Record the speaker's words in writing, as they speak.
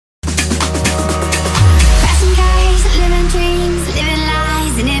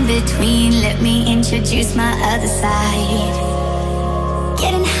introduce my other side.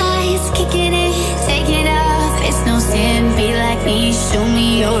 Getting high is kicking in, take it off, it's no sin. Be like me, show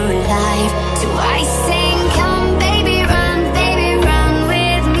me you're alive. So I sing, come baby run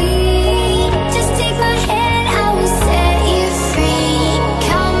with me. Just take my hand, I will set you free.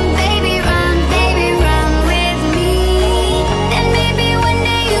 Come baby run with me. Then maybe one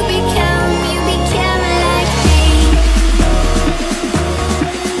day you become like me. Become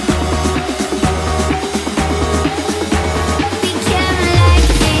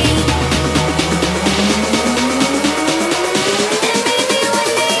like me. Then maybe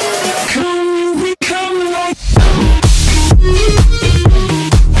one day you become like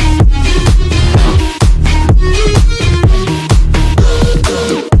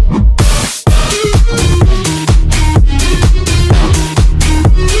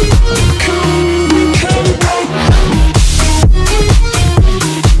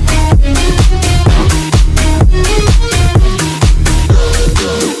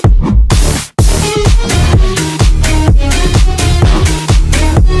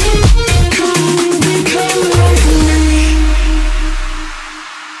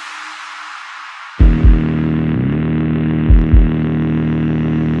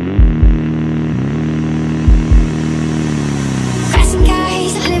crashing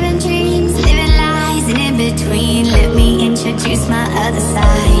cars, living dreams, living lies, and in between. Let me introduce my other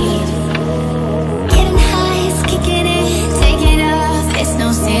side. Getting high is kicking in, take it off, it's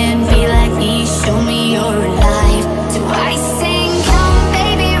no sin. Be like me, show me you're alive. So I sing, come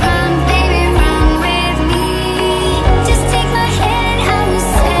baby run with me. Just take my hand, I will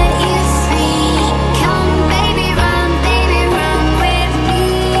set you free. Come baby run with me.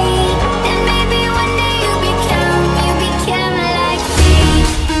 Then maybe one day you become like me. Become like me.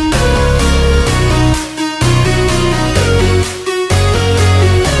 And maybe one day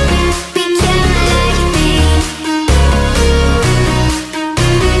you become like me. Become like me.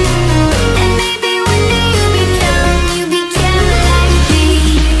 And maybe one day you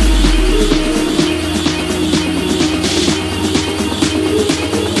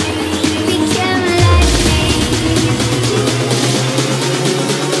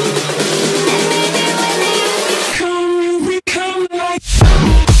become like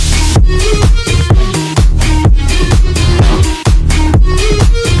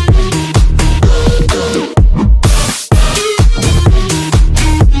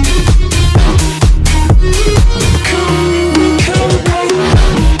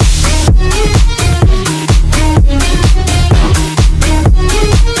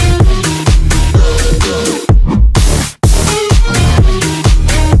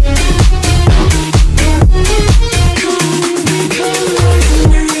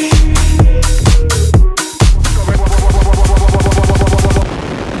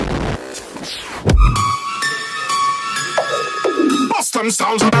Bust them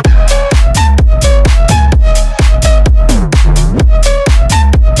sounds.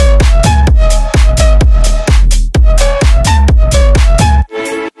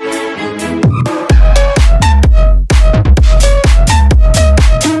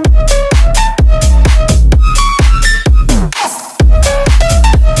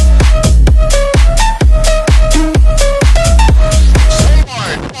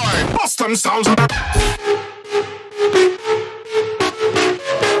 Bust them sounds.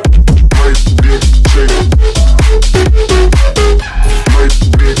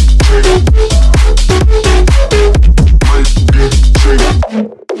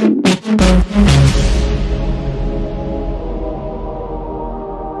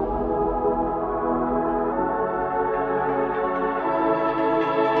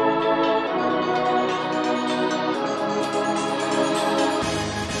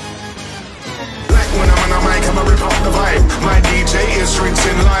 When I'm on a mic, I'ma rip up the vibe. My DJ is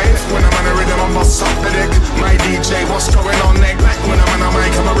rinsing live. When I'm on a rhythm, I bust up the deck. My DJ, what's going on next? Like when I'm on a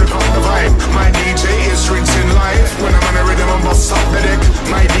mic, I'ma rip up the vibe. My DJ is rinsing live. When I'm on a rhythm, I bust up the deck.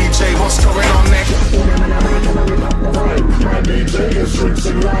 My DJ, what's going on next? When I'm on a mic, I'ma rip up the vibe. My DJ is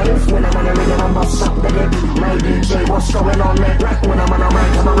rinsing live. When I'm on a rhythm, I bust up the deck. My DJ, what's going on next? Like when I'm on a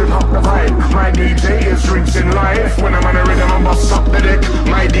mic, I'ma rip up the vibe. My DJ is rinsing live. When I'm on a rhythm, I bust up the deck.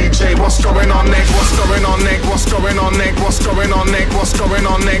 My DJ, what's going on next? What's going on next? What's going on next? What's going on next? What's going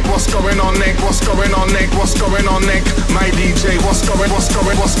on next? What's going on next? What's going on next? What's going on next? My DJ, what's going?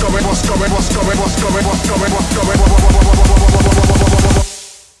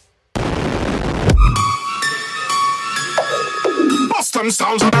 Bust them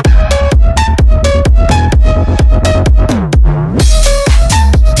sounds.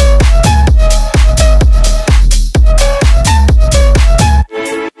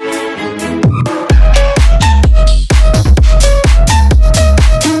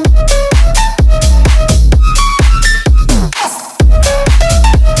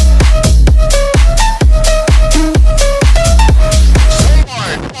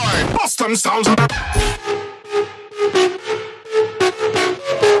 sounds of the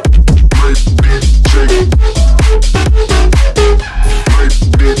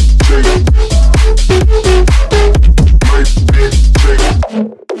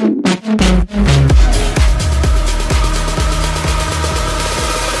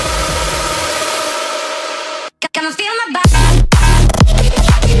Gonna feel my body.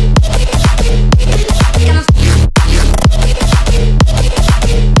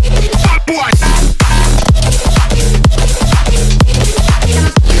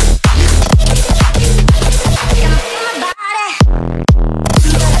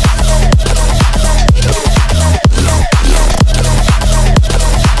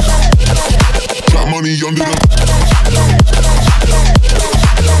 money under the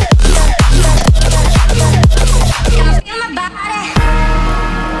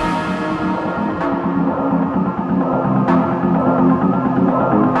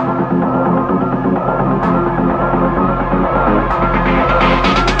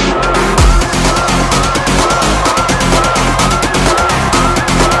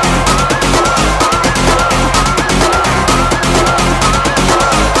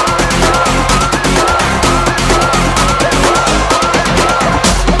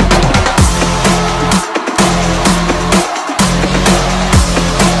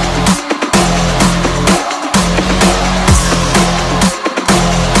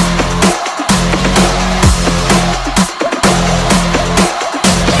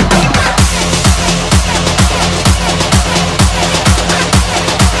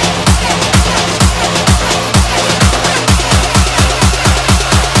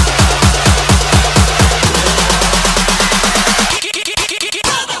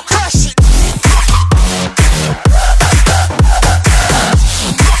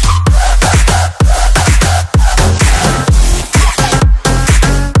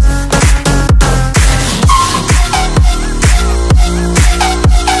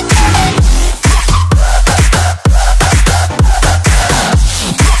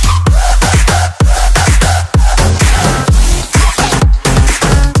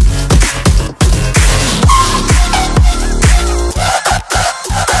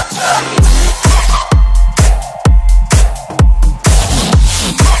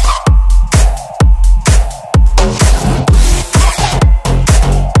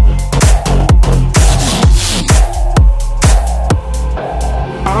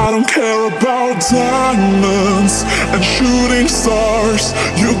I don't care about diamonds and shooting stars.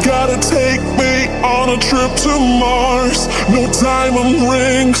 You gotta take me on a trip to Mars. No diamond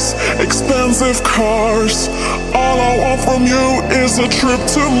rings, expensive cars. All I want from you is a trip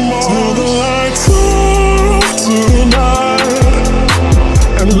to Mars. Turn the lights off tonight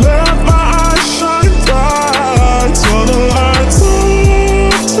and let my eyes shine bright. Turn the lights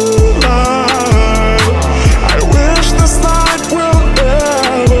off tonight. I wish this night will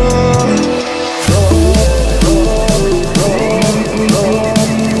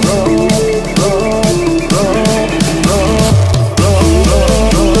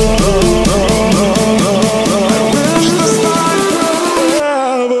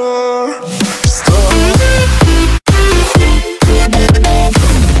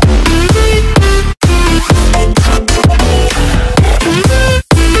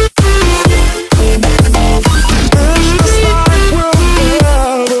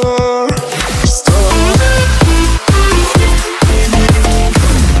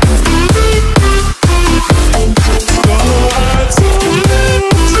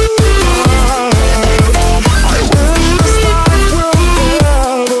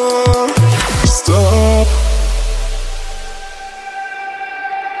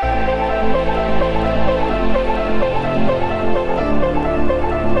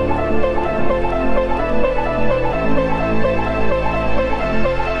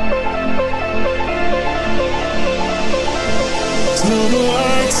turn the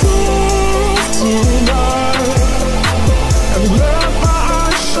lights on.